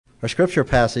Our scripture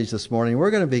passage this morning,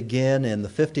 we're going to begin in the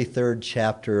 53rd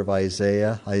chapter of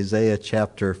Isaiah, Isaiah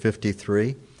chapter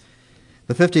 53.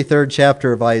 The 53rd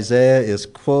chapter of Isaiah is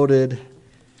quoted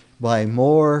by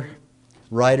more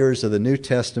writers of the New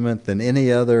Testament than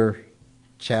any other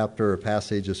chapter or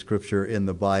passage of scripture in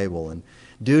the Bible. And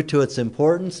due to its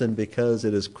importance and because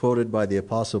it is quoted by the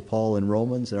Apostle Paul in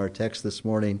Romans in our text this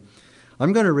morning,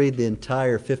 I'm going to read the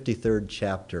entire 53rd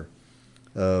chapter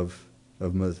of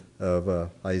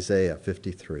Isaiah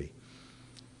 53.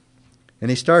 And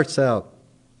he starts out,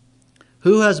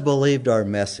 "Who has believed our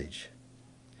message?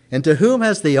 And to whom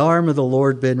has the arm of the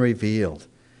Lord been revealed?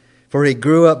 For he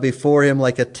grew up before him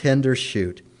like a tender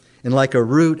shoot, and like a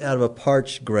root out of a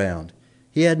parched ground.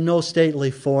 He had no stately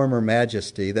form or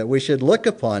majesty that we should look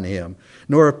upon him,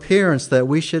 nor appearance that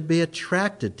we should be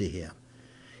attracted to him.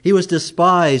 He was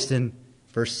despised and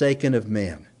forsaken of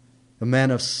men, a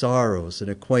man of sorrows and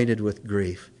acquainted with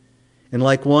grief. And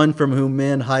like one from whom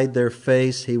men hide their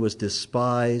face, he was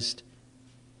despised,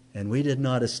 and we did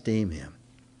not esteem him.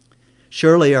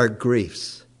 Surely our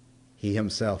griefs he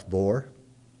himself bore,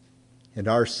 and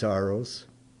our sorrows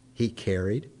he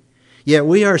carried. Yet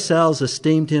we ourselves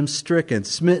esteemed him stricken,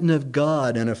 smitten of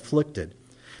God, and afflicted.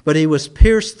 But he was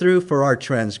pierced through for our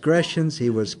transgressions, he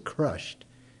was crushed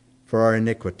for our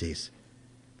iniquities.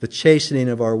 The chastening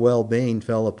of our well-being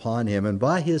fell upon him, and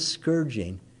by his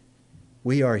scourging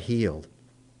we are healed.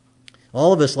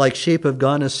 All of us like sheep have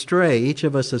gone astray. Each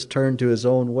of us has turned to his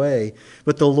own way.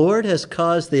 But the Lord has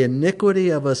caused the iniquity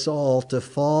of us all to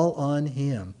fall on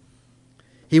him.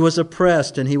 He was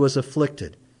oppressed and he was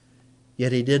afflicted,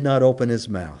 yet he did not open his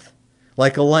mouth.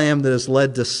 Like a lamb that is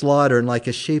led to slaughter, and like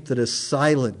a sheep that is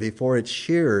silent before its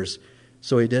shearers,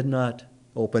 so he did not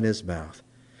open his mouth.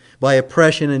 By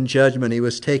oppression and judgment he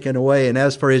was taken away. And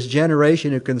as for his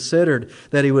generation who considered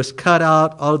that he was cut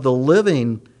out of the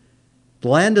living,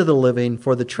 land of the living,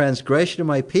 for the transgression of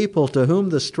my people, to whom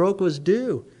the stroke was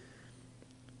due.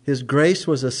 His grace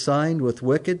was assigned with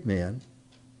wicked men,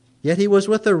 yet he was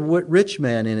with a rich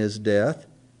man in his death,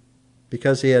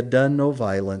 because he had done no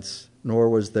violence, nor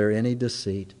was there any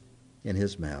deceit in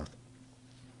his mouth.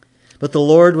 But the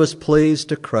Lord was pleased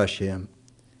to crush him,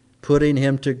 putting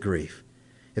him to grief.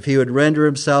 If he would render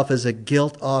himself as a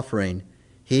guilt offering,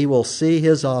 he will see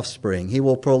his offspring. He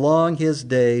will prolong his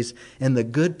days, and the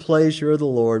good pleasure of the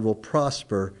Lord will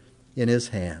prosper in his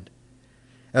hand.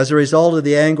 As a result of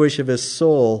the anguish of his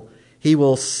soul, he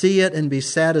will see it and be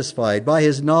satisfied. By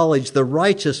his knowledge, the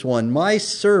righteous one, my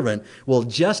servant, will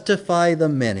justify the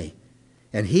many,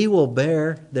 and he will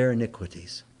bear their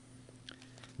iniquities.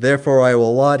 Therefore I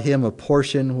will allot him a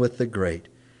portion with the great,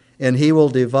 and he will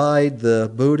divide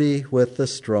the booty with the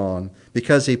strong,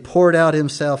 because he poured out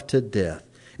himself to death,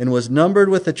 and was numbered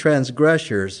with the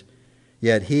transgressors,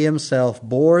 yet he himself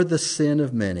bore the sin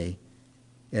of many,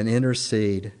 and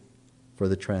intercede for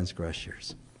the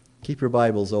transgressors." Keep your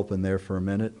Bibles open there for a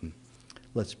minute, and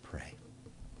let's pray.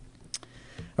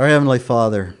 Our Heavenly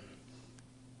Father,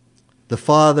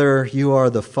 you are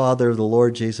the Father of the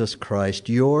Lord Jesus Christ,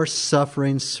 your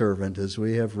suffering servant, as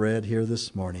we have read here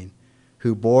this morning,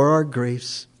 who bore our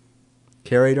griefs,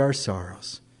 carried our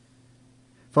sorrows.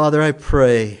 Father, I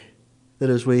pray that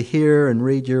as we hear and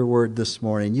read your word this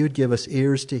morning, you'd give us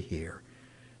ears to hear,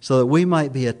 so that we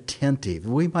might be attentive,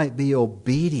 we might be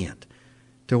obedient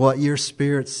to what your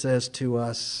Spirit says to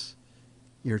us,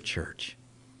 your church.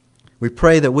 We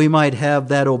pray that we might have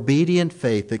that obedient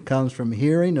faith that comes from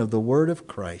hearing of the word of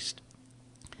Christ,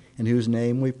 in whose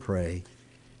name we pray.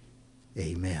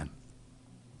 Amen.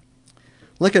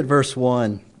 Look at verse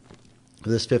 1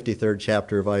 of this 53rd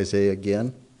chapter of Isaiah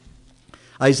again.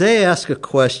 Isaiah asks a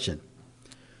question.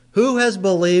 Who has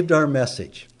believed our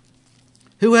message?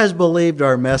 Who has believed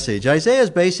our message? Isaiah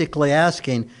is basically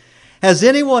asking, has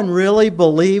anyone really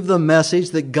believed the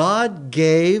message that God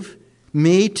gave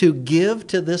me to give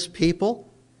to this people?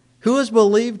 Who has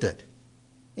believed it?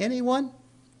 Anyone?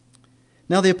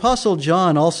 Now the Apostle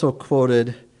John also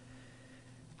quoted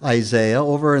Isaiah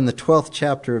over in the 12th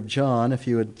chapter of John, if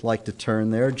you would like to turn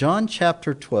there. John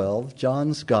chapter 12,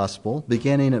 John's Gospel,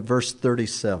 beginning at verse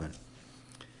 37.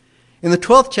 In the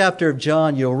 12th chapter of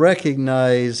John, you'll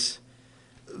recognize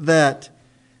that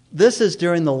this is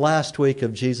during the last week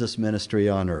of Jesus' ministry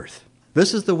on earth.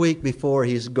 This is the week before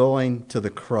he's going to the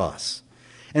cross.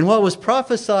 And what was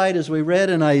prophesied, as we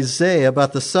read in Isaiah,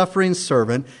 about the suffering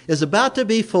servant is about to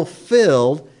be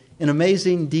fulfilled in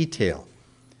amazing detail.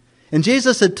 And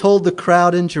Jesus had told the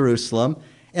crowd in Jerusalem,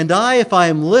 "And I, if I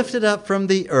am lifted up from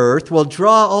the earth, will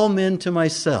draw all men to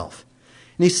myself."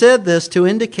 And he said this to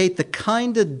indicate the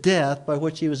kind of death by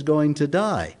which he was going to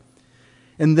die.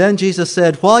 And then Jesus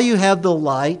said, while you have the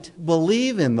light,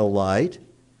 believe in the light,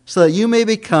 so that you may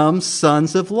become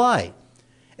sons of light.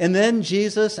 And then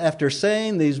Jesus, after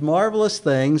saying these marvelous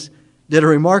things, did a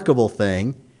remarkable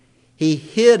thing. He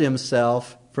hid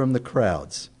himself from the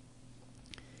crowds.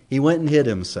 He went and hid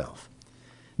himself.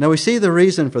 Now we see the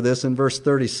reason for this in verse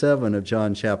 37 of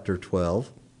John chapter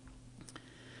 12.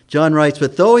 John writes,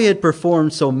 but though he had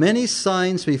performed so many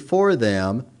signs before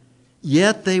them,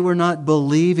 yet they were not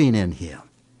believing in him.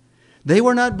 They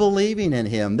were not believing in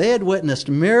him. They had witnessed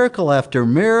miracle after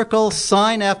miracle,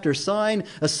 sign after sign.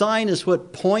 A sign is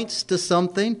what points to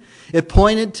something. It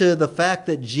pointed to the fact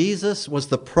that Jesus was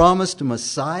the promised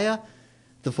Messiah,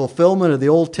 the fulfillment of the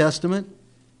Old Testament.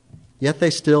 Yet they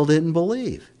still didn't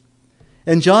believe.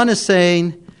 And John is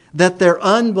saying that their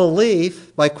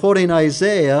unbelief, by quoting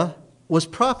Isaiah, was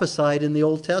prophesied in the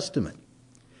Old Testament.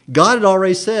 God had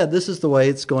already said this is the way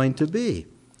it's going to be.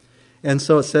 And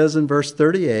so it says in verse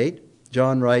 38,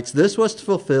 John writes, this was to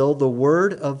fulfill the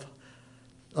word of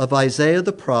Isaiah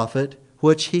the prophet,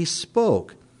 which he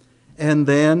spoke. And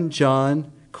then John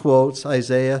quotes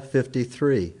Isaiah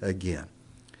 53 again.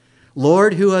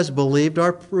 Lord, who has believed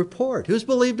our report? Who's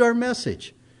believed our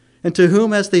message? And to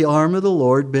whom has the arm of the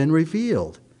Lord been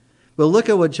revealed? But look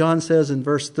at what John says in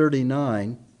verse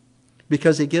 39,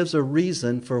 because he gives a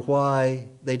reason for why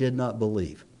they did not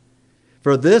believe.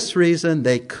 For this reason,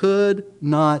 they could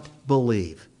not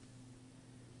believe.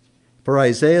 For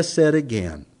Isaiah said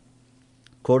again,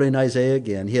 quoting Isaiah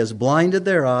again, he has blinded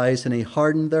their eyes and he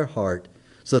hardened their heart,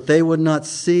 so that they would not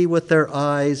see with their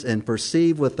eyes and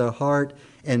perceive with their heart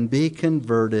and be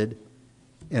converted,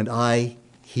 and I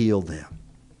heal them.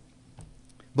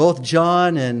 Both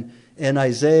John and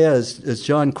Isaiah, as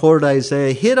John quoted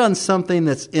Isaiah, hit on something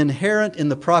that's inherent in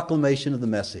the proclamation of the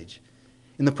message.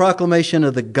 In the proclamation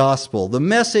of the gospel. The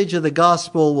message of the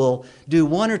gospel will do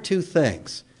one or two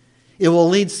things. It will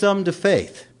lead some to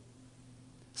faith.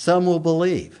 Some will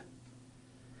believe.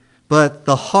 But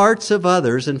the hearts of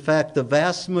others, in fact, the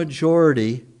vast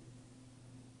majority,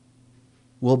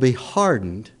 will be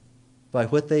hardened by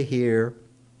what they hear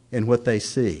and what they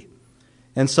see.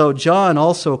 And so John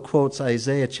also quotes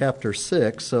Isaiah chapter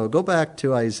 6. So go back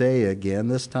to Isaiah again,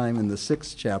 this time in the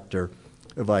 6th chapter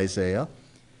of Isaiah,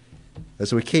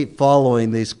 as we keep following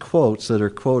these quotes that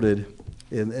are quoted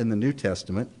in the New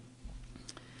Testament.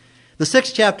 The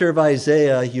 6th chapter of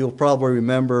Isaiah, you'll probably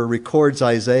remember, records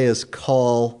Isaiah's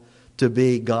call to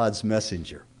be God's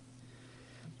messenger.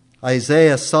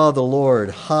 Isaiah saw the Lord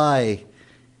high,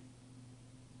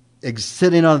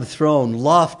 sitting on the throne,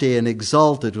 lofty and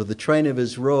exalted with the train of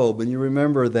his robe. And you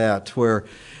remember that,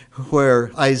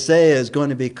 where Isaiah is going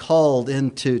to be called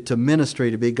into ministry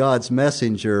to be God's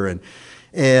messenger.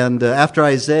 And after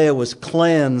Isaiah was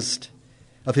cleansed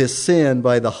of his sin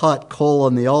by the hot coal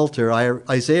on the altar,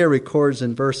 Isaiah records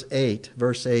in verse 8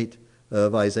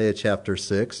 of Isaiah chapter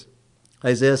 6.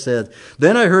 Isaiah said,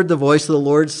 then I heard the voice of the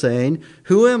Lord saying,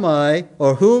 who am I,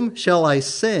 or whom shall I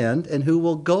send, and who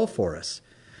will go for us?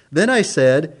 Then I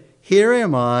said, here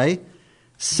am I,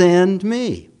 send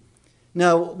me.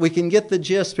 Now, we can get the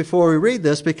gist before we read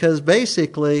this, because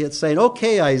basically it's saying,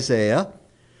 okay, Isaiah,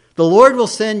 the Lord will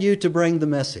send you to bring the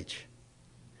message.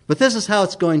 But this is how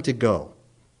it's going to go.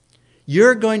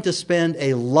 You're going to spend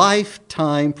a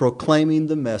lifetime proclaiming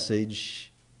the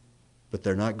message, but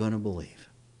they're not going to believe.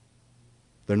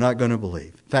 They're not going to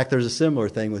believe. In fact, there's a similar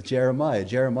thing with Jeremiah.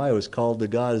 Jeremiah was called to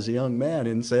God as a young man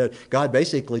and said, God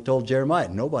basically told Jeremiah,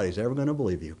 nobody's ever going to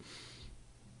believe you.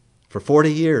 For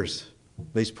 40 years,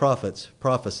 these prophets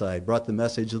prophesied, brought the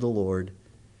message of the Lord, and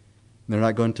they're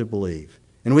not going to believe.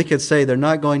 And we could say they're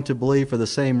not going to believe for the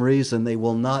same reason they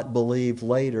will not believe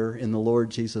later in the Lord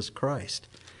Jesus Christ.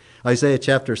 Isaiah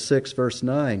chapter 6, verse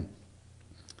 9.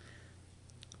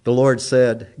 The Lord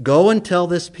said, go and tell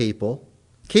this people,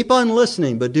 keep on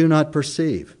listening, but do not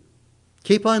perceive.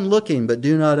 Keep on looking, but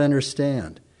do not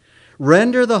understand.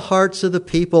 Render the hearts of the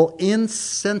people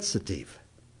insensitive,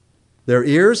 their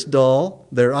ears dull,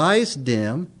 their eyes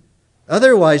dim.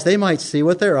 Otherwise they might see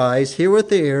with their eyes, hear with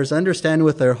their ears, understand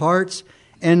with their hearts,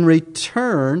 and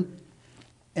return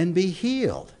and be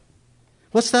healed.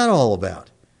 What's that all about?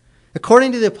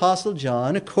 According to the Apostle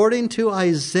John, according to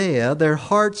Isaiah, their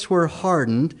hearts were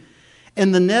hardened,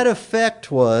 and the net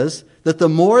effect was that the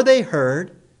more they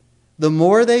heard, the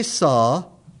more they saw,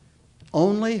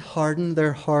 only hardened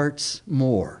their hearts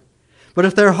more. But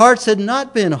if their hearts had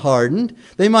not been hardened,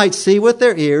 they might see with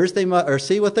their ears, or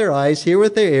see with their eyes, hear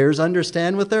with their ears,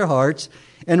 understand with their hearts,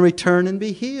 and return and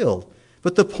be healed.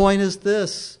 But the point is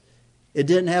this: it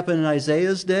didn't happen in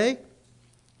Isaiah's day,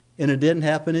 and it didn't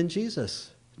happen in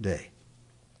Jesus' day.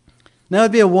 Now, it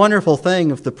would be a wonderful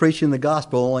thing if the preaching of the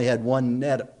gospel only had one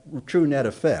true net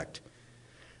effect.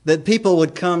 That people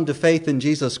would come to faith in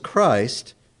Jesus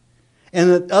Christ, and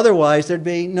that otherwise there'd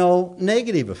be no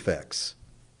negative effects.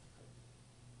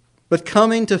 But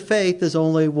coming to faith is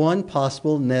only one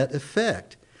possible net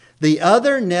effect. The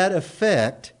other net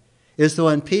effect is that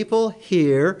when people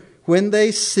hear, when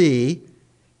they see,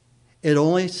 it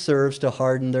only serves to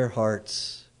harden their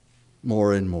hearts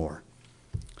more and more.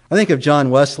 I think of John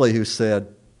Wesley, who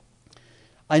said,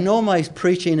 "I know my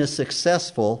preaching is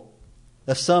successful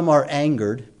if some are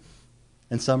angered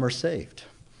and some are saved."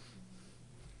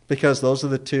 Because those are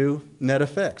the two net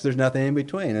effects. There's nothing in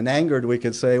between. And angered, we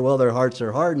could say, well, their hearts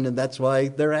are hardened, and that's why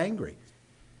they're angry.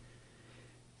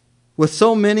 With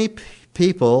so many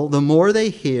people, the more they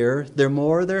hear, the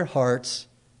more their hearts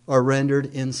are rendered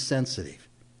insensitive.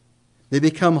 They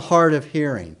become hard of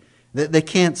hearing. They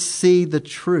can't see the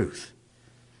truth.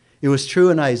 It was true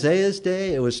in Isaiah's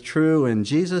day, it was true in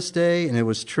Jesus' day, and it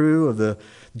was true of the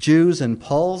Jews in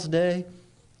Paul's day.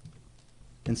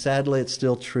 And sadly, it's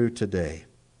still true today.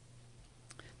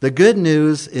 The good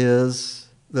news is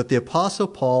that the Apostle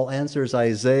Paul answers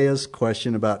Isaiah's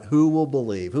question about who will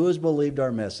believe, who has believed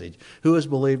our message, who has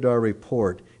believed our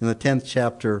report in the 10th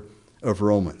chapter of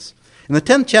Romans. In the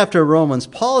 10th chapter of Romans,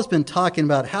 Paul has been talking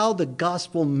about how the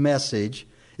gospel message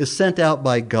is sent out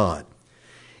by God.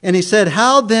 And he said,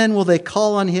 how then will they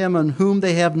call on him in whom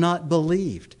they have not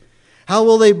believed? How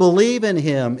will they believe in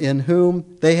him in whom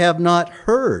they have not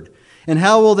heard? And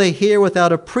how will they hear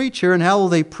without a preacher? And how will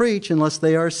they preach unless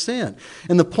they are sent?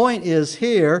 And the point is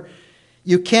here,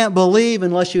 you can't believe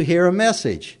unless you hear a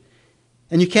message.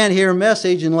 And you can't hear a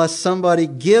message unless somebody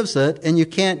gives it. And you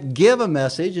can't give a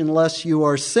message unless you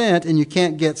are sent. And you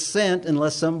can't get sent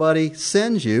unless somebody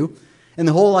sends you. And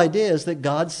the whole idea is that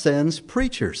God sends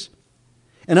preachers.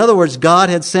 In other words, God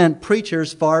had sent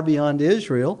preachers far beyond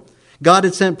Israel. God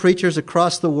had sent preachers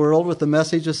across the world with the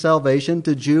message of salvation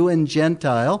to Jew and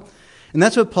Gentile. And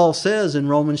that's what Paul says in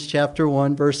Romans chapter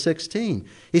 1, verse 16.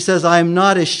 He says, I am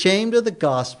not ashamed of the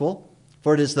gospel,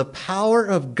 for it is the power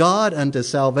of God unto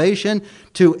salvation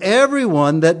to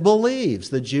everyone that believes,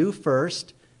 the Jew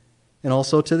first, and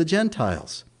also to the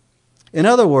Gentiles. In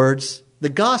other words, the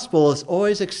gospel is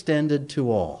always extended to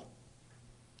all.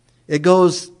 It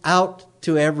goes out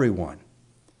to everyone.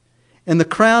 And the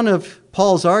crown of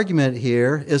Paul's argument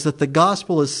here is that the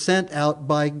gospel is sent out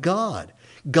by God.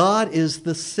 God is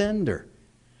the sender.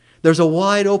 There's a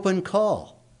wide open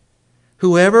call.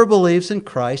 Whoever believes in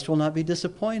Christ will not be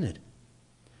disappointed.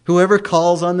 Whoever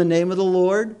calls on the name of the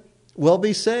Lord will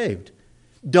be saved.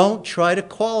 Don't try to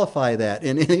qualify that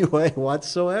in any way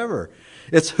whatsoever.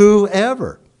 It's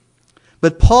whoever.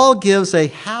 But Paul gives a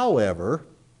however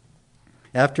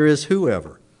after his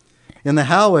whoever. And the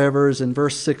however is in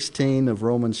verse 16 of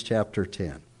Romans chapter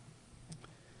 10.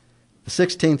 The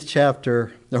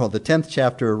 10th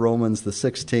chapter of Romans, the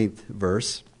 16th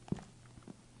verse.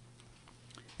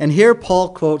 And here Paul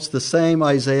quotes the same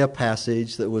Isaiah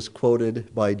passage that was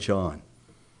quoted by John.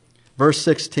 Verse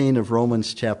 16 of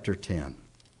Romans chapter 10.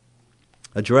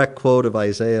 A direct quote of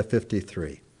Isaiah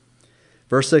 53.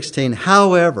 Verse 16,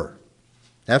 however,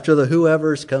 after the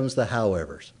whoever's comes the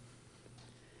howevers.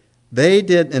 They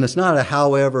did, and it's not a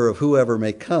however of whoever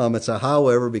may come, it's a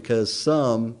however because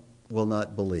some will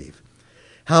not believe.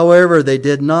 However, they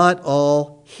did not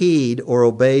all heed or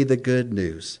obey the good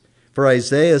news. For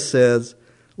Isaiah says,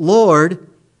 Lord,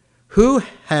 who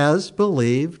has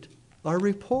believed our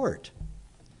report?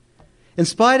 In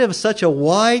spite of such a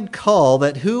wide call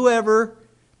that whoever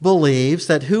believes,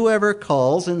 that whoever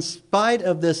calls, in spite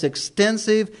of this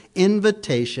extensive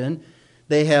invitation,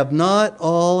 they have not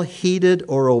all heeded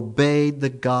or obeyed the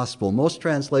gospel. Most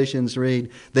translations read,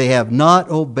 they have not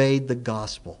obeyed the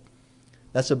gospel.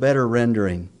 That's a better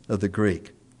rendering of the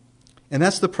Greek. And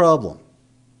that's the problem.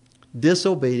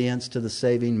 Disobedience to the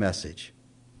saving message.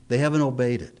 They haven't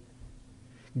obeyed it.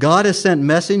 God has sent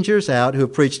messengers out who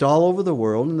have preached all over the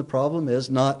world, and the problem is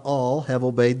not all have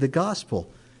obeyed the gospel.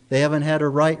 They haven't had a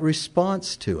right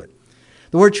response to it.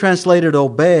 The word translated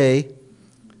obey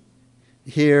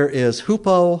here is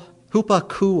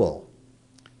hupakuo.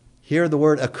 Here the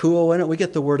word akuo in it, we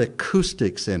get the word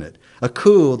acoustics in it.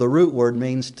 Akuo, the root word,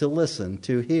 means to listen,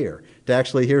 to hear, to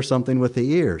actually hear something with the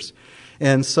ears.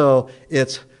 And so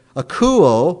it's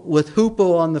akuo with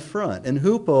hupo on the front. And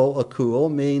hupo, akuo,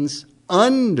 means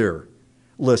under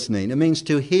listening. It means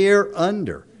to hear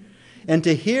under. And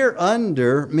to hear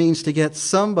under means to get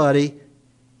somebody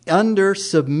under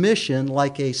submission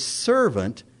like a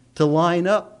servant to line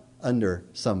up under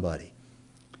somebody.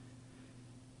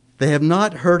 They have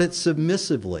not heard it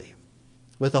submissively.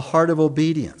 with a heart of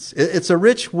obedience. It's a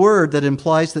rich word that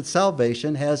implies that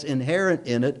salvation has inherent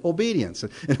in it obedience.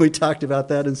 And we talked about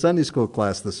that in Sunday school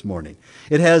class this morning.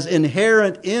 It has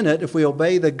inherent in it, if we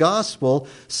obey the gospel,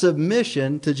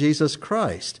 submission to Jesus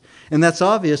Christ. And that's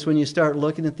obvious when you start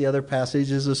looking at the other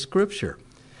passages of Scripture.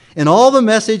 In all the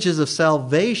messages of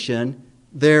salvation,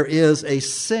 there is a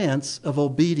sense of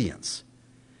obedience.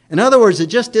 In other words, it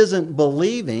just isn't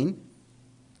believing.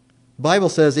 The Bible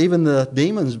says even the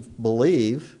demons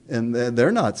believe and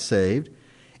they're not saved.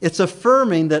 It's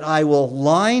affirming that I will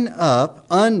line up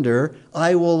under,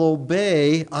 I will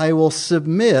obey, I will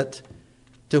submit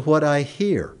to what I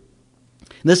hear.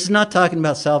 And this is not talking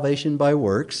about salvation by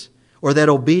works or that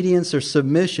obedience or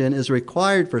submission is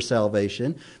required for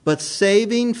salvation, but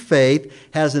saving faith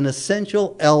has an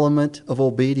essential element of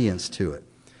obedience to it.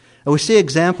 And we see an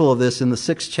example of this in the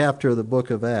 6th chapter of the book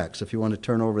of Acts. If you want to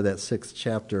turn over that 6th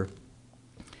chapter.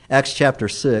 Acts chapter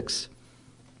 6,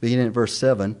 beginning at verse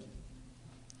 7.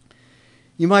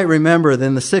 You might remember that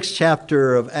in the 6th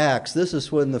chapter of Acts, this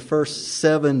is when the first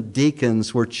 7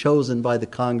 deacons were chosen by the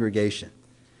congregation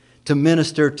to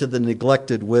minister to the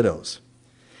neglected widows.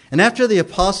 And after the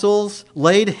apostles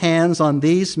laid hands on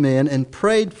these men and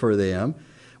prayed for them,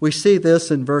 we see this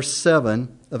in verse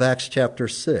 7 of Acts chapter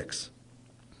 6.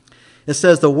 It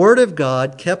says, the word of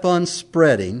God kept on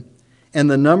spreading, and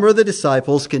the number of the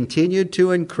disciples continued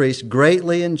to increase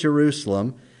greatly in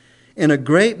Jerusalem, and a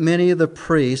great many of the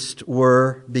priests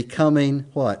were becoming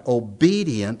what?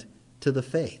 Obedient to the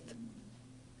faith.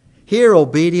 Here,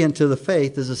 obedient to the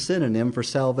faith is a synonym for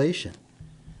salvation.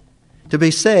 To be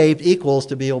saved equals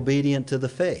to be obedient to the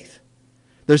faith.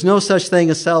 There's no such thing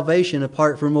as salvation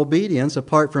apart from obedience,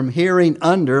 apart from hearing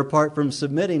under, apart from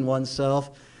submitting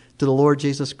oneself to the Lord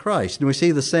Jesus Christ. And we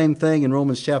see the same thing in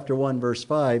Romans chapter 1, verse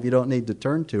 5. You don't need to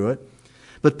turn to it.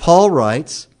 But Paul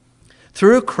writes,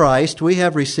 through Christ we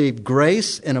have received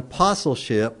grace and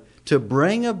apostleship to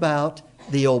bring about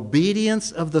the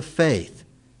obedience of the faith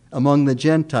among the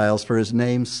Gentiles for his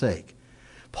name's sake.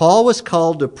 Paul was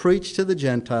called to preach to the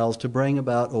Gentiles to bring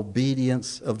about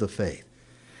obedience of the faith.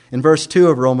 In verse 2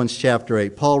 of Romans chapter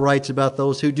 8, Paul writes about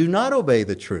those who do not obey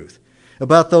the truth,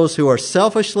 about those who are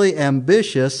selfishly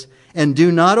ambitious and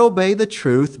do not obey the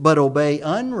truth, but obey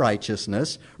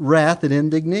unrighteousness, wrath, and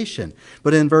indignation.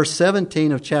 But in verse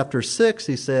 17 of chapter 6,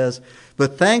 he says,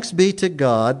 but thanks be to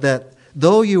God that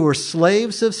though you were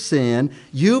slaves of sin,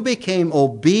 you became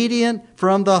obedient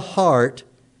from the heart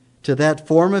to that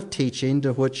form of teaching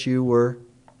to which you were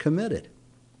committed.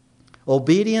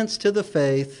 Obedience to the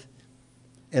faith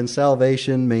and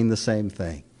salvation mean the same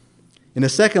thing. In the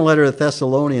second letter of the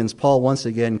Thessalonians, Paul once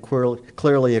again clearly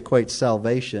equates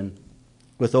salvation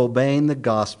with obeying the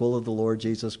gospel of the Lord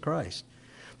Jesus Christ.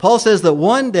 Paul says that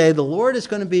one day the Lord is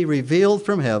going to be revealed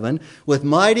from heaven with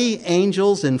mighty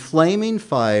angels in flaming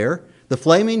fire, the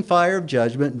flaming fire of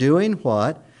judgment, doing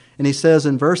what? And he says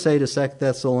in verse 8 of 2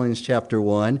 Thessalonians chapter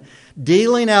 1,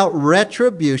 dealing out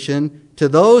retribution to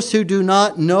those who do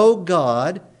not know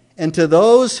God and to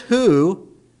those who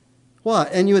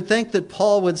what? And you would think that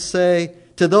Paul would say,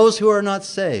 to those who are not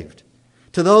saved,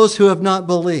 to those who have not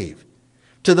believed,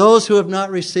 to those who have not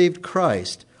received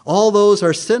Christ. All those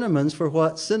are synonyms for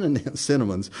what?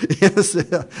 Synonyms. Yes,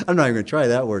 I'm not even going to try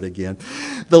that word again.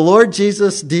 The Lord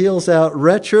Jesus deals out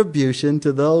retribution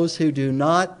to those who do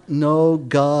not know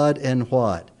God and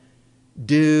what?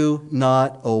 Do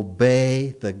not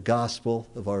obey the gospel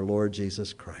of our Lord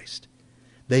Jesus Christ.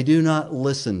 They do not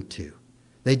listen to.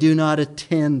 They do not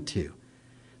attend to.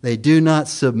 They do not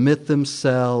submit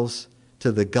themselves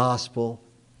to the gospel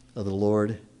of the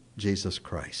Lord Jesus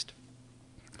Christ.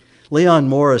 Leon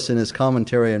Morris, in his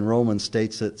commentary on Romans,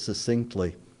 states it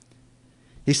succinctly.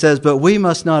 He says, but we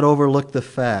must not overlook the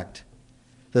fact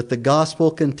that the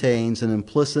gospel contains an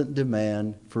implicit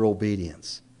demand for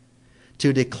obedience.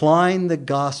 To decline the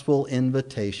gospel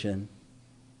invitation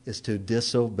is to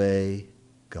disobey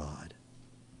God.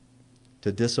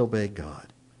 To disobey God.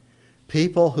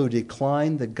 People who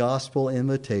decline the gospel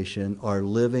invitation are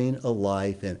living a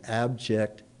life in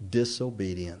abject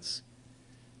disobedience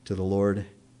to the Lord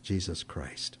Jesus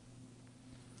Christ.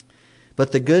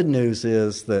 But the good news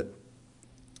is that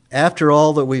after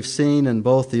all that we've seen in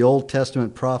both the Old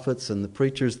Testament prophets and the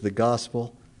preachers of the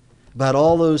gospel, about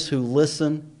all those who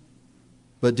listen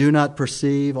but do not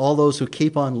perceive, all those who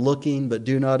keep on looking but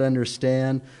do not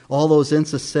understand, all those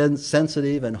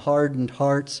insensitive and hardened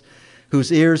hearts,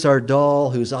 whose ears are dull,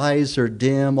 whose eyes are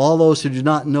dim, all those who do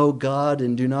not know God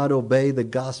and do not obey the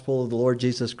gospel of the Lord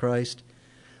Jesus Christ,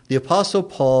 the Apostle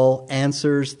Paul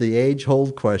answers the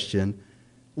age-old question,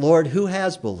 Lord, who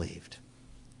has believed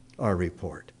our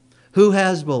report? Who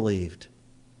has believed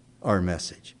our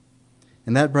message.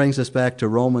 And that brings us back to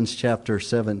Romans chapter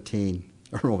 10,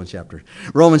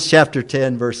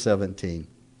 verse 17.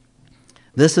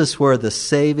 This is where the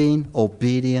saving,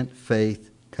 obedient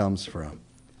faith comes from.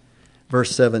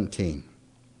 Verse 17.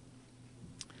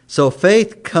 So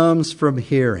faith comes from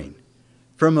hearing,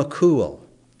 from akuo.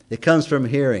 It comes from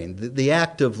hearing, the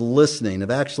act of listening,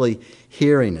 of actually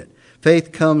hearing it.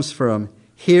 Faith comes from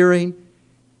hearing,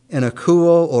 and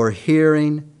akuo, or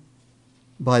hearing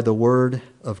by the word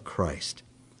of Christ.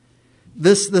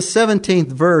 The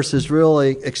 17th verse is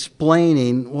really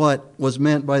explaining what was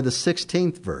meant by the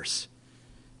 16th verse.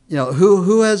 You know,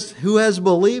 who has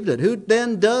believed it? Who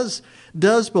then does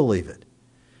believe it?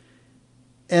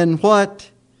 And what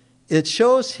it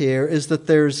shows here is that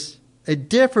there's a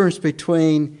difference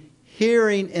between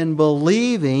hearing and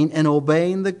believing and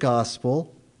obeying the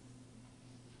gospel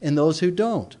and those who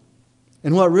don't.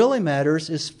 And what really matters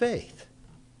is faith.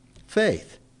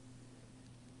 Faith.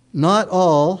 Not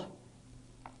all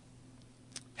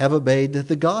have obeyed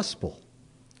the gospel.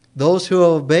 Those who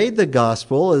have obeyed the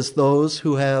gospel is those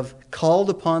who have called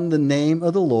upon the name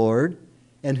of the Lord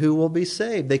and who will be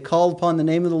saved. They called upon the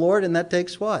name of the Lord, and that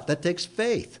takes what? That takes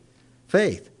faith.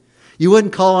 Faith. You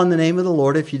wouldn't call on the name of the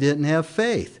Lord if you didn't have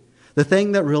faith. The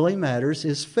thing that really matters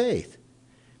is faith.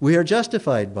 We are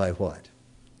justified by what?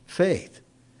 Faith.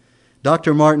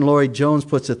 Dr. Martin Lloyd-Jones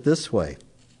puts it this way.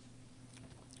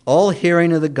 All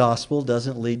hearing of the gospel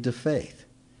doesn't lead to faith.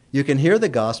 You can hear the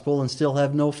gospel and still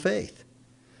have no faith.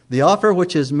 The offer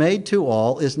which is made to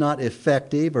all is not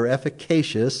effective or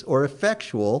efficacious or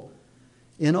effectual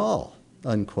in all,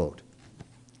 unquote.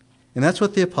 And that's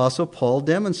what the Apostle Paul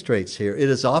demonstrates here. It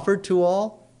is offered to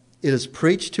all, it is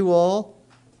preached to all,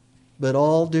 but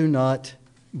all do not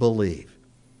believe.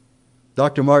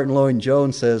 Dr. Martin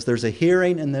Lloyd-Jones says there's a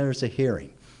hearing and there's a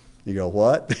hearing. You go,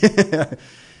 what?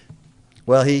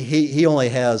 Well, he only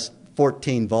has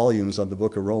 14 volumes on the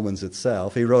book of Romans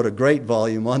itself. He wrote a great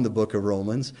volume on the book of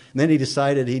Romans. And then he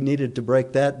decided he needed to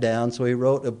break that down, so he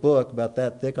wrote a book about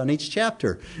that thick on each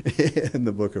chapter in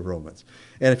the book of Romans.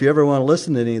 And if you ever want to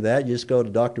listen to any of that, you just go to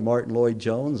Dr. Martin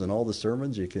Lloyd-Jones and all the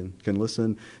sermons. You can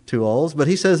listen to all. But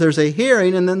he says there's a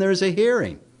hearing and then there's a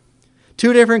hearing.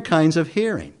 Two different kinds of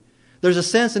hearing. There's a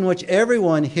sense in which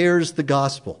everyone hears the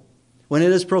gospel. When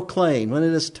it is proclaimed, when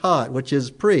it is taught, which is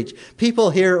preached, people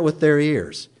hear it with their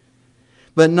ears.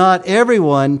 But not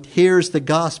everyone hears the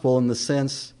gospel in the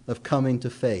sense of coming to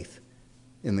faith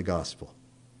in the gospel.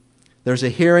 There's a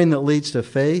hearing that leads to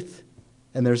faith,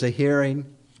 and there's a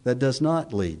hearing that does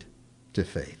not lead to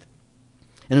faith.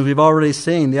 And we've already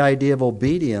seen the idea of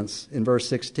obedience in verse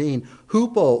 16,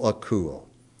 hupo akuo,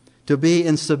 to be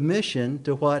in submission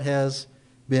to what has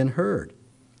been heard.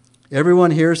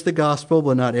 Everyone hears the gospel,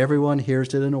 but not everyone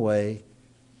hears it in a way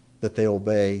that they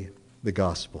obey the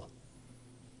gospel.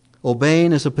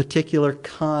 Obeying is a particular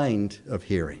kind of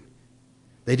hearing.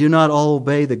 They do not all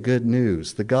obey the good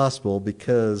news, the gospel,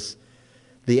 because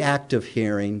the act of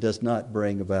hearing does not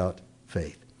bring about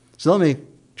faith. So let me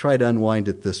try to unwind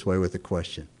it this way with a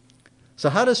question. So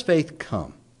how does faith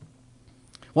come?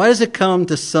 Why does it come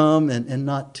to some and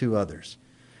not to others?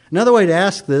 Another way to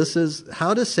ask this is,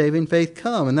 how does saving faith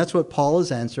come? And that's what Paul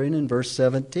is answering in verse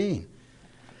 17.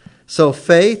 So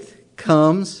faith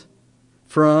comes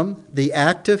from the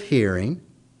act of hearing,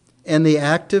 and the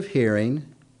act of hearing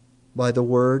by the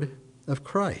word of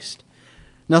Christ.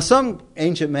 Now, some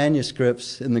ancient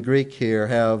manuscripts in the Greek here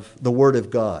have the word of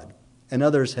God, and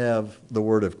others have the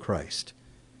word of Christ.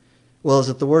 Well, is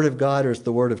it the word of God or is it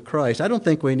the word of Christ? I don't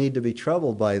think we need to be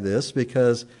troubled by this,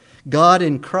 because God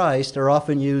and Christ are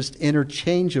often used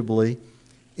interchangeably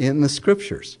in the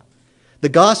Scriptures. The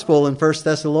gospel in 1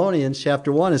 Thessalonians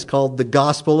chapter 1 is called the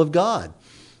gospel of God.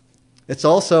 It's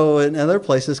also in other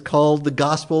places called the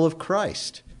gospel of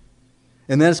Christ.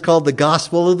 And then it's called the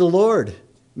gospel of the Lord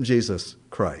Jesus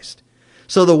Christ.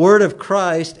 So the word of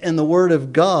Christ and the word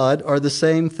of God are the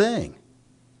same thing.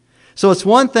 So it's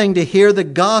one thing to hear the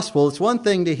gospel. It's one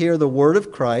thing to hear the word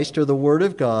of Christ or the word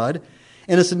of God.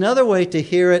 And it's another way to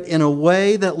hear it in a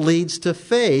way that leads to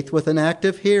faith, with an act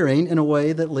of hearing in a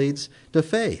way that leads to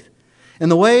faith.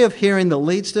 And the way of hearing that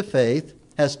leads to faith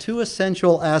has two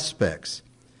essential aspects.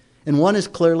 And one is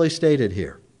clearly stated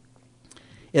here.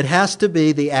 It has to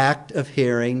be the act of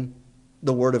hearing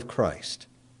the word of Christ.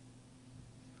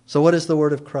 So what is the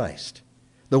word of Christ?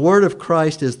 The word of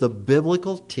Christ is the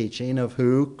biblical teaching of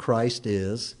who Christ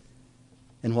is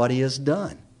and what he has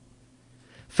done.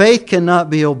 Faith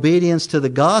cannot be obedience to the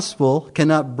gospel,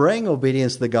 cannot bring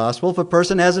obedience to the gospel if a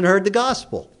person hasn't heard the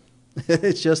gospel.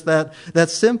 It's just that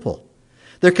simple.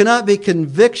 There cannot be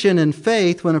conviction in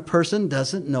faith when a person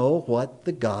doesn't know what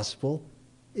the gospel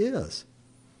is.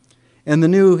 And the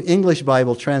New English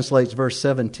Bible translates verse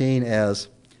 17 as,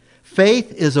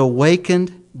 faith is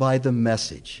awakened by the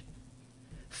message.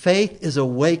 Faith is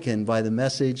awakened by the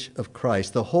message of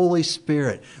Christ. The Holy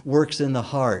Spirit works in the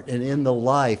heart and in the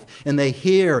life, and they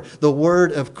hear the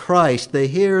word of Christ. They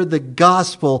hear the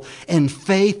gospel, and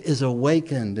faith is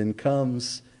awakened and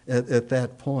comes at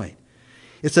that point.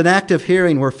 It's an act of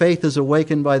hearing where faith is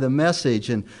awakened by the message.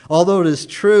 And although it is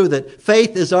true that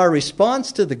faith is our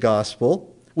response to the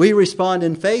gospel, we respond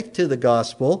in faith to the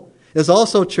gospel, it's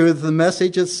also true that the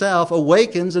message itself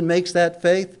awakens and makes that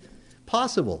faith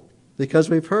possible because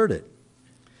we've heard it.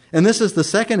 And this is the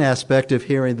second aspect of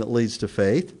hearing that leads to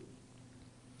faith.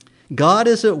 God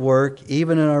is at work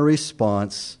even in our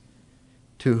response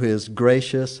to His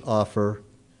gracious offer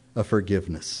of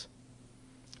forgiveness.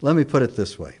 Let me put it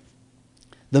this way.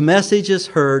 The message is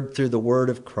heard through the word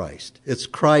of Christ. It's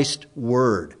Christ's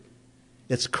word.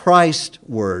 It's Christ's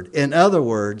word. In other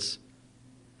words,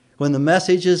 when the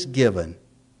message is given,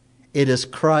 it is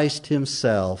Christ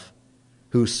Himself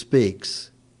who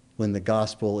speaks when the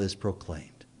gospel is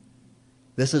proclaimed.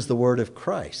 This is the word of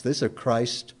Christ. These are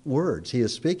Christ's words. He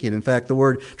is speaking. In fact, the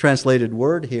word translated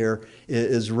word here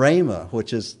is rhema,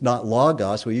 which is not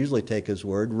logos. We usually take His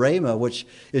word. Rhema, which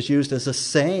is used as a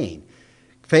saying.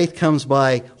 Faith comes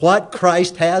by what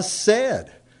Christ has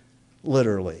said,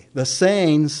 literally, the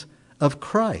sayings of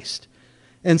Christ.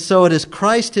 And so it is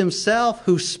Christ Himself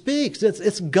who speaks.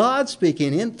 It's God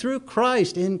speaking through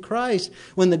Christ, in Christ.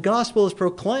 When the gospel is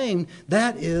proclaimed,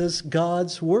 that is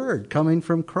God's word coming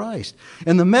from Christ.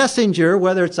 And the messenger,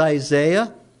 whether it's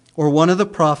Isaiah or one of the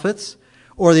prophets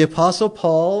or the Apostle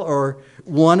Paul or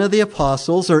one of the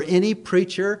apostles or any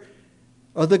preacher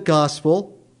of the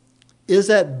gospel, is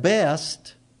at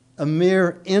best a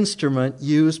mere instrument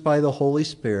used by the Holy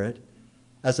Spirit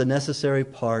as a necessary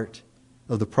part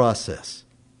of the process.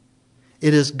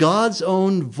 It is God's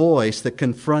own voice that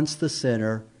confronts the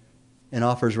sinner and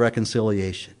offers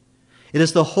reconciliation. It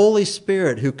is the Holy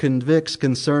Spirit who convicts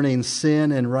concerning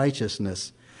sin and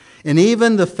righteousness. And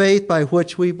even the faith by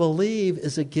which we believe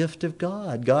is a gift of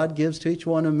God. God gives to each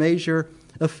one a measure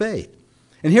of faith.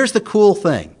 And here's the cool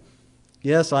thing.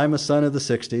 Yes, I'm a son of the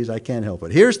 60s. I can't help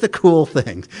it. Here's the cool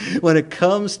thing. When it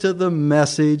comes to the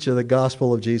message of the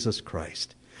gospel of Jesus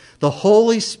Christ, the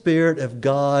Holy Spirit of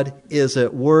God is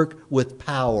at work with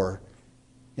power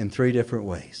in three different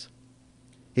ways.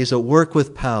 He's at work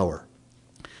with power.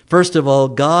 First of all,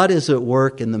 God is at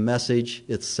work in the message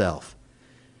itself.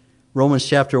 Romans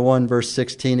chapter 1, verse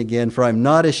 16 again, for I'm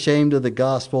not ashamed of the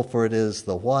gospel, for it is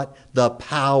the what? The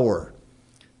power.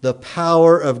 The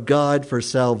power of God for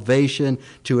salvation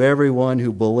to everyone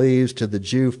who believes, to the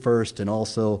Jew first and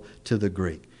also to the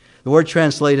Greek. The word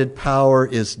translated power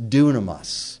is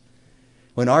dunamis.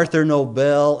 When Arthur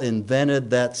Nobel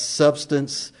invented that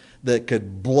substance that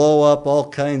could blow up all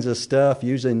kinds of stuff,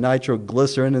 using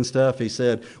nitroglycerin and stuff, he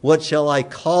said, what shall I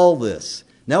call this?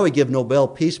 Now we give Nobel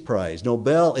Peace Prize.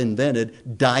 Nobel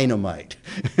invented dynamite.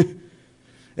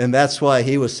 And that's why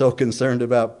he was so concerned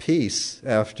about peace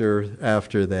after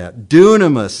that.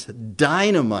 Dunamis,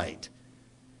 dynamite.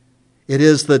 It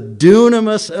is the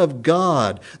dunamis of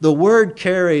God. The word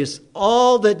carries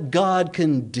all that God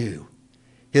can do.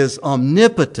 His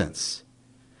omnipotence,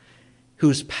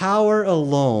 whose power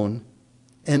alone,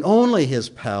 and only His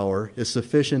power, is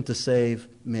sufficient to save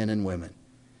men and women.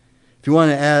 If you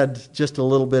want to add just a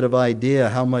little bit of idea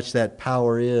how much that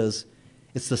power is,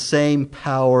 it's the same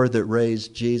power that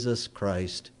raised Jesus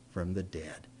Christ from the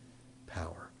dead.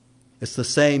 Power. It's the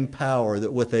same power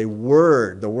that with a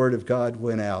word, the word of God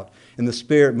went out, and the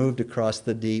Spirit moved across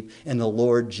the deep, and the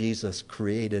Lord Jesus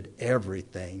created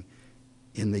everything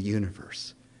in the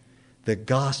universe. The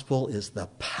gospel is the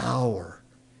power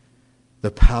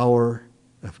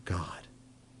of God.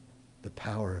 The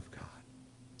power of God.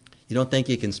 You don't think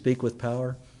you can speak with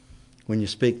power? When you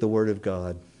speak the word of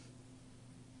God,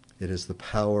 it is the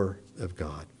power of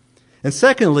God. And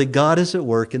secondly, God is at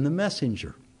work in the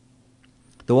messenger,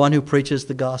 the one who preaches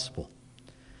the gospel.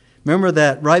 Remember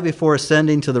that right before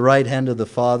ascending to the right hand of the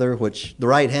Father, which the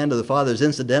right hand of the Father is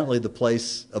incidentally the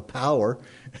place of power,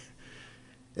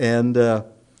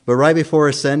 but right before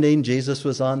ascending, Jesus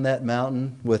was on that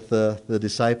mountain with the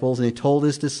disciples, and He told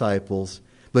His disciples,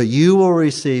 but you will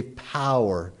receive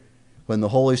power when the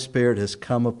Holy Spirit has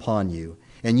come upon you.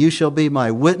 And you shall be my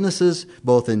witnesses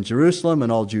both in Jerusalem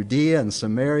and all Judea and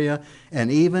Samaria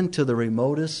and even to the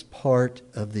remotest part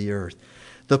of the earth.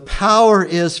 The power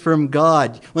is from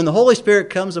God. When the Holy Spirit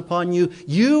comes upon you,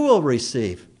 you will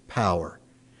receive power.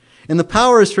 And the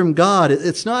power is from God.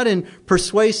 It's not in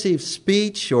persuasive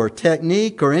speech or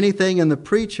technique or anything in the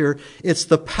preacher. It's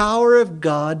the power of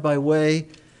God by way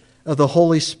of the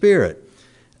Holy Spirit.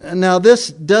 Now, this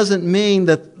doesn't mean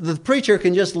that the preacher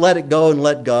can just let it go and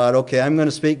let God. Okay, I'm going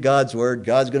to speak God's word.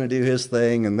 God's going to do his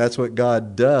thing, and that's what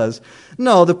God does.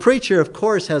 No, the preacher, of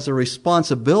course, has a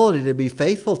responsibility to be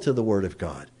faithful to the word of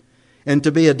God and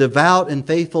to be a devout and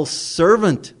faithful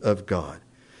servant of God.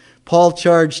 Paul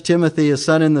charged Timothy, his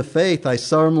son in the faith, I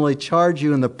solemnly charge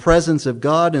you in the presence of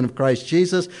God and of Christ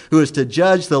Jesus, who is to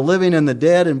judge the living and the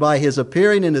dead, and by his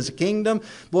appearing in his kingdom.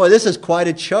 Boy, this is quite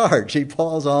a charge.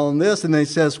 Paul's all in this, and then he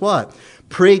says what?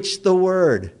 Preach the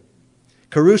word.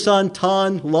 Keruson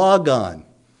ton logon.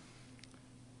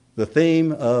 The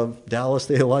theme of Dallas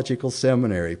Theological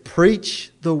Seminary.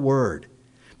 Preach the word.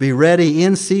 Be ready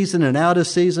in season and out of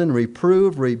season,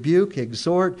 reprove, rebuke,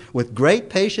 exhort with great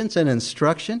patience and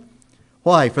instruction.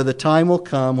 Why? For the time will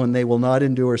come when they will not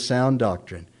endure sound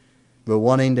doctrine, but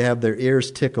wanting to have their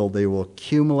ears tickled, they will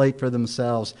accumulate for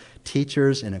themselves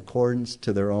teachers in accordance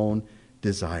to their own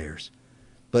desires.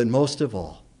 But most of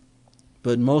all,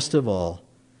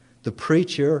 the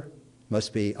preacher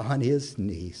must be on his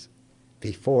knees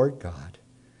before God,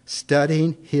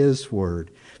 studying his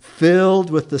word, filled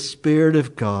with the Spirit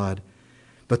of God,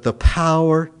 but the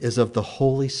power is of the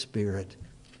Holy Spirit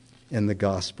in the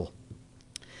gospel.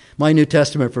 My New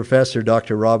Testament professor,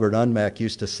 Dr. Robert Unmack,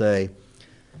 used to say,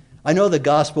 I know the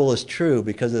gospel is true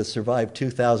because it survived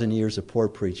 2,000 years of poor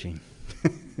preaching.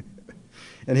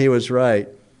 And he was right.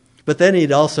 But then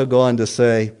he'd also go on to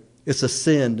say, it's a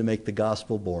sin to make the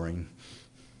gospel boring.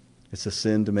 It's a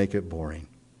sin to make it boring.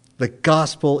 The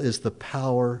gospel is the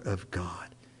power of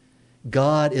God.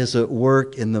 God is at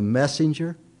work in the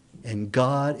messenger, and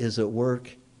God is at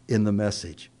work in the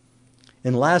message.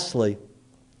 And lastly,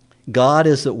 God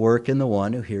is at work in the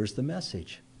one who hears the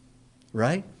message.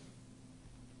 Right?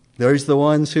 There's the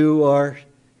ones who are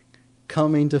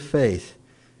coming to faith.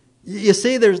 You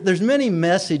see, there's many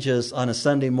messages on a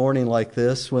Sunday morning like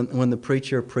this when the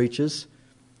preacher preaches.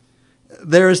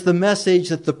 There is the message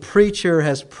that the preacher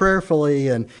has prayerfully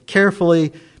and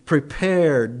carefully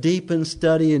prepared, deep in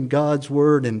study in God's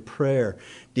Word and prayer,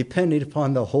 depending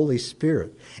upon the Holy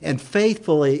Spirit, and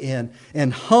faithfully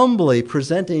and humbly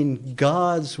presenting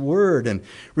God's Word and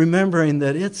remembering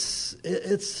that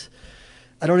it's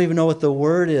I don't even know what the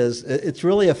word is. It's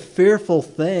really a fearful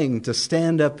thing to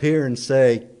stand up here and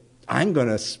say, I'm going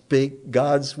to speak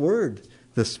God's Word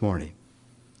this morning.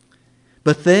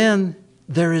 But then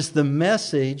there is the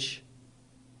message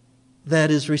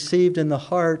that is received in the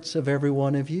hearts of every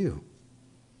one of you,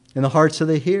 in the hearts of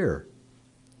the hearer.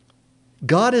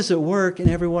 God is at work in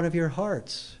every one of your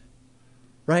hearts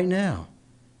right now.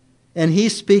 And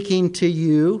He's speaking to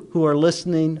you who are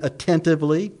listening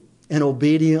attentively and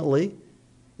obediently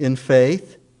in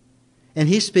faith. And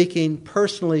He's speaking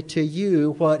personally to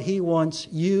you what He wants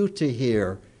you to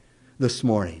hear this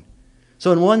morning.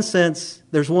 So in one sense,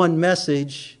 there's one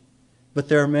message, but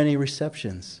there are many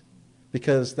receptions,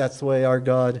 because that's the way our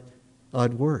God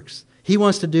works. He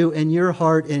wants to do in your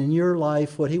heart and in your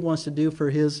life what He wants to do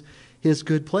for His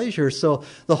good pleasure. So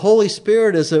the Holy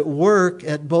Spirit is at work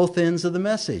at both ends of the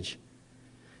message.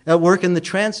 At work in the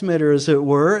transmitter, as it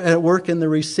were, at work in the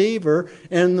receiver,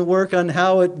 and the work on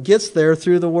how it gets there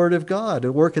through the Word of God.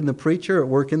 At work in the preacher, at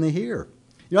work in the hearer.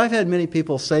 You know, I've had many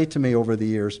people say to me over the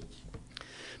years,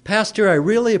 Pastor, I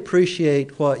really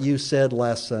appreciate what you said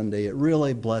last Sunday. It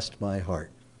really blessed my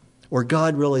heart. Or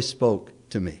God really spoke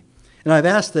to me. And I've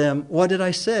asked them, what did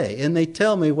I say? And they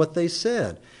tell me what they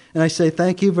said. And I say,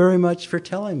 thank you very much for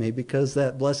telling me, because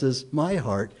that blesses my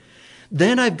heart.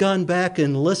 Then I've gone back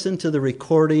and listened to the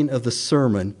recording of the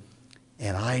sermon,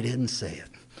 and I didn't say it.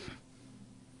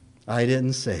 I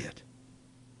didn't say it.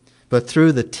 But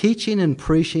through the teaching and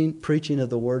preaching of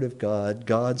the Word of God,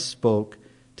 God spoke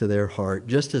to their heart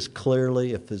just as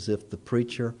clearly as if the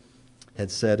preacher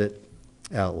had said it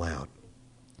out loud.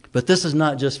 But this is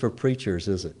not just for preachers,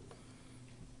 is it?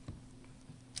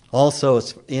 Also,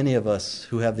 it's for any of us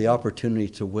who have the opportunity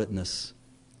to witness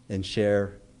and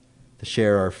share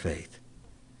our faith.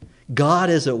 God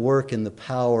is at work in the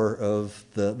power of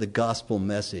the gospel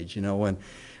message. You know,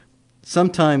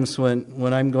 sometimes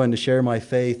when I'm going to share my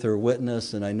faith or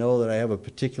witness, and I know that I have a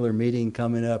particular meeting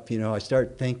coming up, you know, I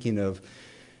start thinking of,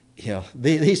 you know,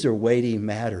 these are weighty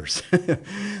matters.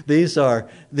 These are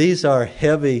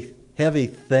heavy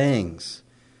things.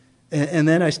 And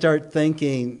then I start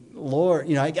thinking, Lord,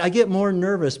 you know, I get more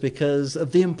nervous because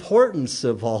of the importance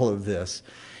of all of this.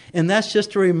 And that's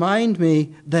just to remind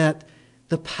me that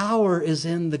the power is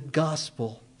in the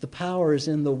gospel The power is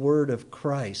in the word of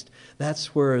Christ.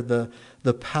 That's where the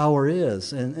power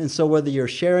is. And so whether you're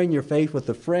sharing your faith with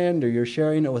a friend or you're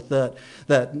sharing it with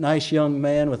that nice young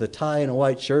man with a tie and a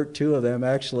white shirt, two of them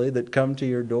actually, that come to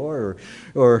your door,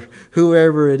 or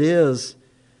whoever it is,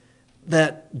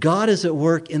 that God is at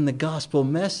work in the gospel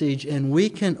message, and we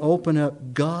can open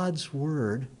up God's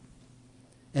word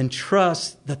and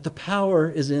trust that the power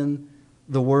is in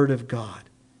the word of God.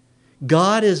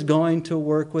 God is going to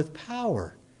work with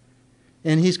power.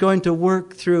 And He's going to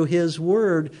work through His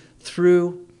word,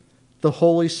 through the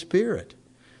Holy Spirit.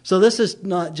 So this is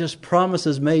not just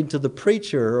promises made to the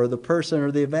preacher or the person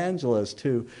or the evangelist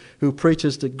who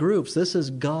preaches to groups. This is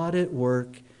God at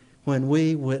work when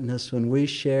we witness, when we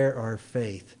share our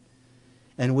faith.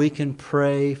 And we can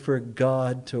pray for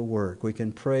God to work. We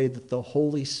can pray that the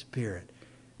Holy Spirit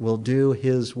will do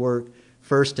His work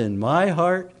first in my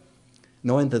heart,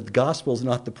 knowing that the gospel is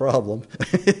not the problem.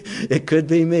 It could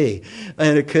be me,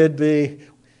 and it could be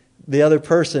the other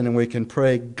person, and we can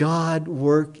pray, God,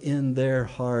 work in their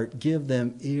heart. Give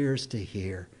them ears to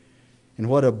hear. And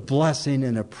what a blessing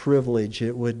and a privilege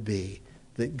it would be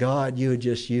that, God, you would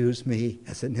just use me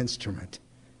as an instrument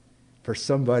for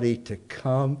somebody to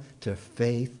come to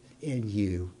faith in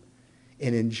you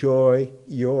and enjoy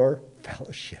your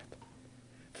fellowship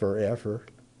forever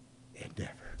and ever.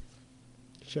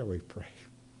 Shall we pray?